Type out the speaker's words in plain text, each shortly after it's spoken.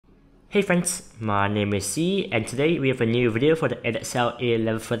Hey friends, my name is C, and today we have a new video for the Edexcel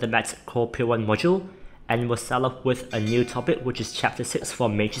A-Level Further Maths Core P 1 module, and we'll start off with a new topic which is Chapter 6 for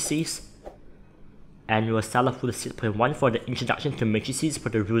Matrices. And we'll start off with 6.1 for the Introduction to Matrices for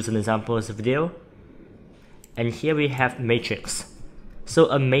the Rules and Examples video. And here we have matrix. So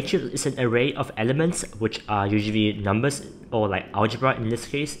a matrix is an array of elements which are usually numbers or like algebra in this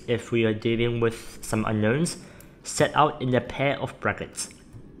case if we are dealing with some unknowns, set out in a pair of brackets.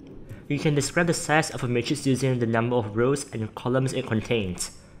 You can describe the size of a matrix using the number of rows and columns it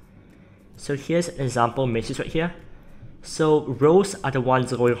contains. So here's an example matrix right here. So rows are the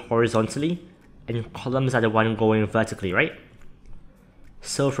ones going horizontally and columns are the ones going vertically, right?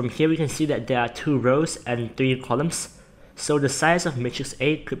 So from here we can see that there are 2 rows and 3 columns. So the size of matrix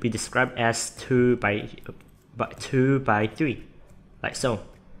A could be described as 2 by 3, like so.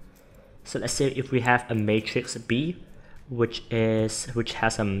 So let's say if we have a matrix B, which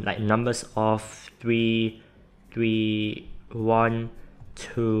has some like numbers of 3, 1,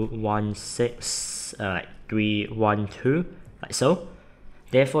 2, 1, 6, 3, 1, 2, like so.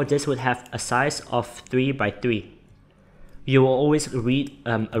 Therefore, this would have a size of 3 by 3. You will always read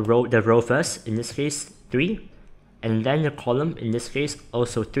the row first, in this case 3, and then the column, in this case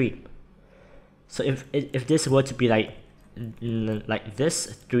also 3. So if this were to be like this,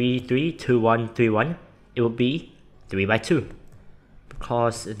 3, 3, 2, 1, 3, 1, it would be 3 by 2,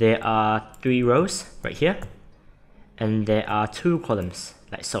 because there are 3 rows right here and there are 2 columns,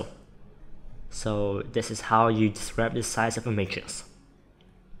 like so. So this is how you describe the size of a matrix.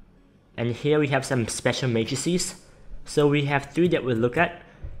 And here we have some special matrices. So we have 3 that we'll look at.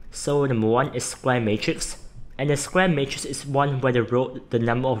 So number 1 is square matrix, and a square matrix is one where the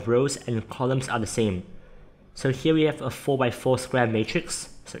number of rows and columns are the same. So here we have a 4 by 4 square matrix.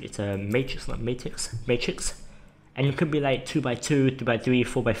 So it's a matrix, not matrix, matrix. And it could be like 2 by 2, 2 by 3,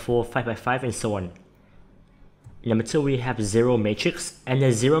 4 by 4, 5 by 5, and so on. Number 2, we have zero matrix, and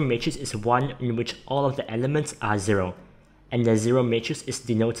the zero matrix is one in which all of the elements are 0. And the zero matrix is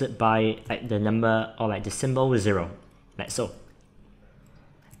denoted by like the number or like the symbol 0, like so.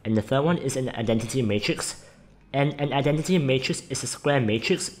 And the third one is an identity matrix. And an identity matrix is a square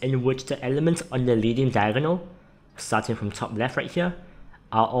matrix in which the elements on the leading diagonal, starting from top left right here,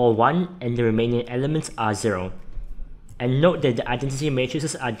 are all 1 and the remaining elements are 0. And note that the identity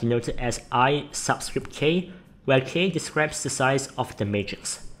matrices are denoted as I subscript k, where k describes the size of the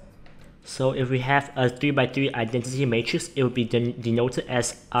matrix. So if we have a 3 by 3 identity matrix, it will be denoted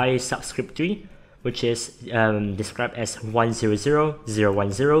as I subscript 3, which is described as 1, 0, 0, 0,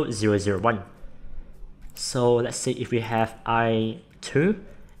 1, 0, 0, 0, 1. So let's say if we have I2,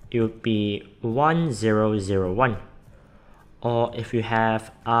 it would be 1, 0, 0, 1. Or if you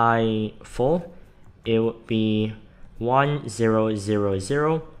have I4, it would be 1, 0, 0,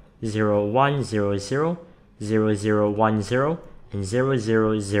 0, 0, 1, 0, 0, 0, 0, 1, 0, and 0,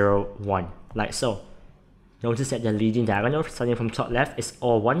 0, 0, 1, like so. Notice that the leading diagonal starting from top left is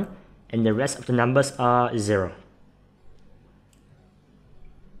all 1, and the rest of the numbers are 0.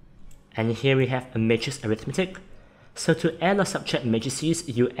 And here we have a matrix arithmetic. So to add or subtract matrices,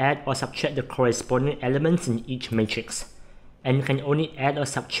 you add or subtract the corresponding elements in each matrix. And you can only add or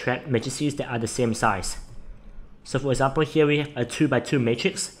subtract matrices that are the same size. So for example, here we have a 2 by 2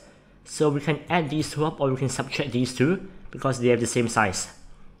 matrix. So we can add these 2 up or we can subtract these 2 because they have the same size.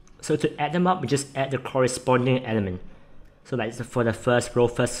 So to add them up, we just add the corresponding element. So like for the first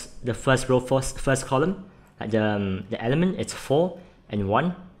column, like the element, it's 4 and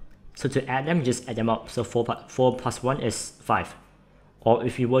 1. So to add them, just add them up. So 4 plus 1 is 5. Or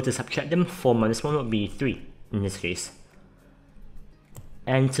if you were to subtract them, 4 minus 1 would be 3 in this case.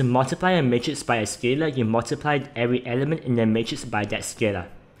 And to multiply a matrix by a scalar, you multiply every element in the matrix by that scalar.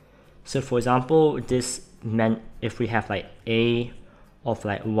 So for example, this meant if we have like A of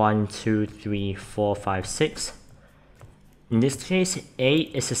like 1, 2, 3, 4, 5, 6. In this case, A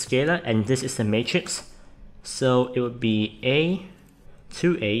is a scalar and this is a matrix. So it would be A,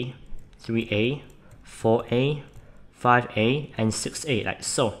 2A, 3A, 4A, 5A, and 6A, like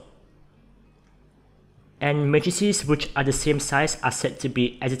so. And matrices which are the same size are said to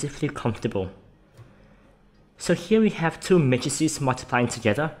be additively comfortable. So here we have 2 matrices multiplying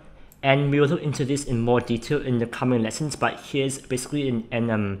together, and we will look into this in more detail in the coming lessons, but here's basically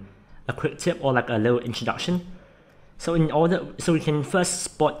a quick tip or like a little introduction. So we can first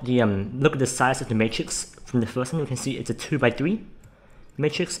spot the look at the size of the matrix. From the first one, you can see it's a 2 by 3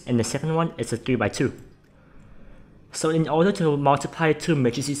 matrix, and the second one is a 3 by 2. So in order to multiply 2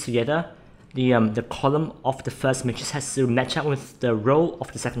 matrices together, the column of the first matrix has to match up with the row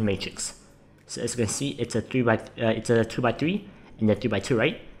of the second matrix. So as you can see, it's a 2 by 3 and a 3 by 2,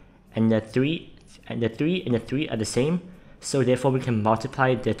 right? and the 3 and the 3 and the 3 are the same, so therefore we can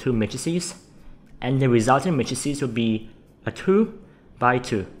multiply the two matrices, and the resulting matrices will be a 2 by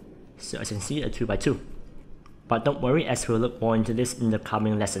 2. So as you can see, a 2 by 2. But don't worry, as we'll look more into this in the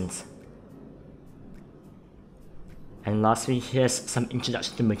coming lessons. And lastly, here's some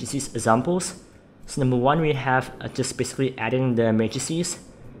introduction to matrices examples. So number 1, we have just basically adding the matrices.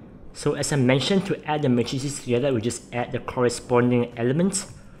 So as I mentioned, to add the matrices together, we just add the corresponding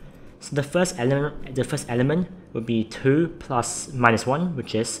elements. So the first element would be 2 plus minus 1,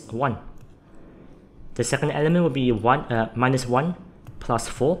 which is 1. The second element would be minus 1 plus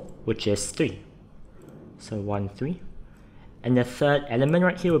 4, which is 3. So 1, 3. And the third element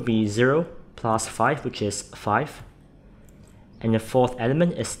right here would be 0 plus 5, which is 5. And the fourth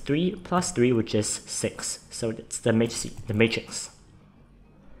element is 3 plus 3, which is 6. So that's the matrix.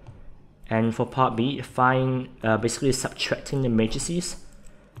 And for part B, find basically subtracting the matrices.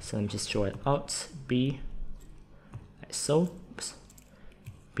 So let me just draw it out. B, like so. Oops.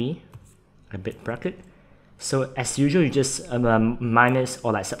 B, a big bracket. So as usual, you just minus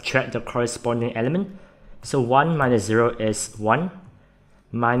or like subtract the corresponding element. So 1 minus 0 is 1.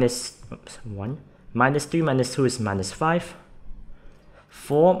 Minus 1. Minus 3 minus 2 is minus 5.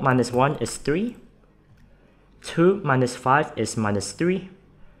 4 minus 1 is 3. 2 minus 5 is minus 3.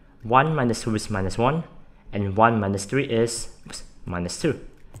 1 minus 2 is minus 1. And 1 minus 3 is minus 2.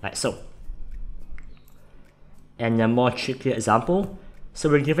 Like so. And a more trickier example. So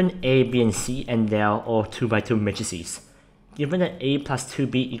we're given A, B, and C, and they are all 2 by 2 matrices. Given that A plus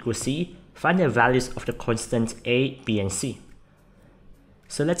 2B equals C, find the values of the constants A, B, and C.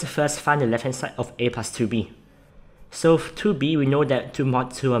 So let's first find the left-hand side of A plus 2B. So 2B, we know that to find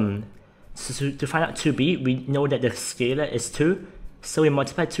out 2B, we know that the scalar is 2. So we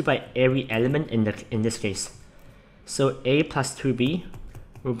multiply 2 by every element in this case. So A plus 2B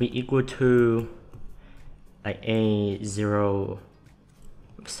will be equal to like A0,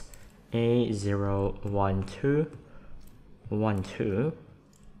 1, 2, 1, 2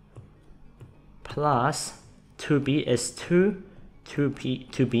 plus 2B is 2,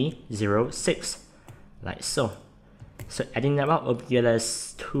 2B, 0, 6, like so. So adding them up will give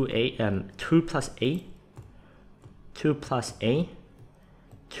us 2 plus A, 2 plus A,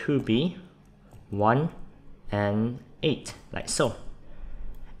 2B, 1, and 8, like so.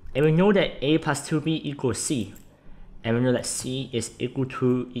 And we know that A plus 2B equals C. And we know that C is equal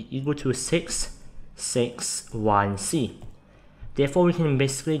to 6, 6, 1, C. Therefore, we can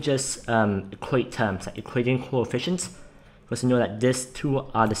basically just equate terms, like equating coefficients, because we know that these two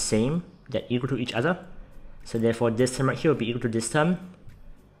are the same, they're equal to each other. So therefore, this term right here will be equal to this term,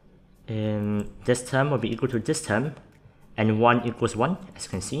 and this term will be equal to this term, and 1 equals 1, as you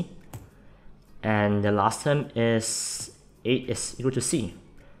can see. And the last term is 8 is equal to C.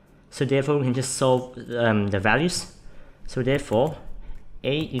 So therefore, we can just solve the values. So therefore,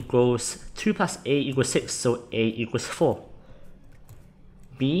 A equals 2 plus A equals 6, so A equals 4.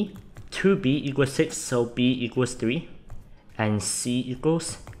 B, 2B equals 6, so B equals 3. And C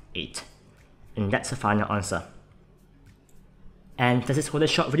equals 8. And that's the final answer. And this is for the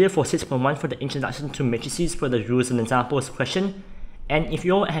short video for 6.1 for the introduction to matrices for the rules and examples question. And if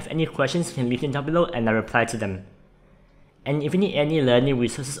you all have any questions, you can leave them down below and I'll reply to them. And if you need any learning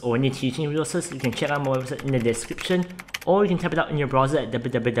resources or any teaching resources, you can check out my website in the description, or you can type it out in your browser at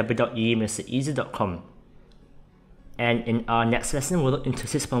www.MakesItEasy.com. And in our next lesson, we'll look into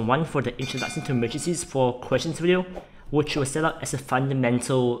 6.1 for the introduction to matrices for questions video, which will set up as a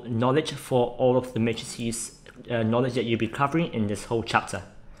fundamental knowledge for all of the matrices knowledge that you'll be covering in this whole chapter,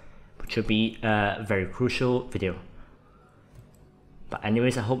 which will be a very crucial video. But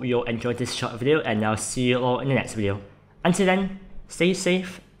anyways, I hope you all enjoyed this short video, and I'll see you all in the next video. Until then, stay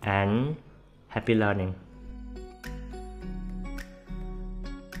safe and happy learning.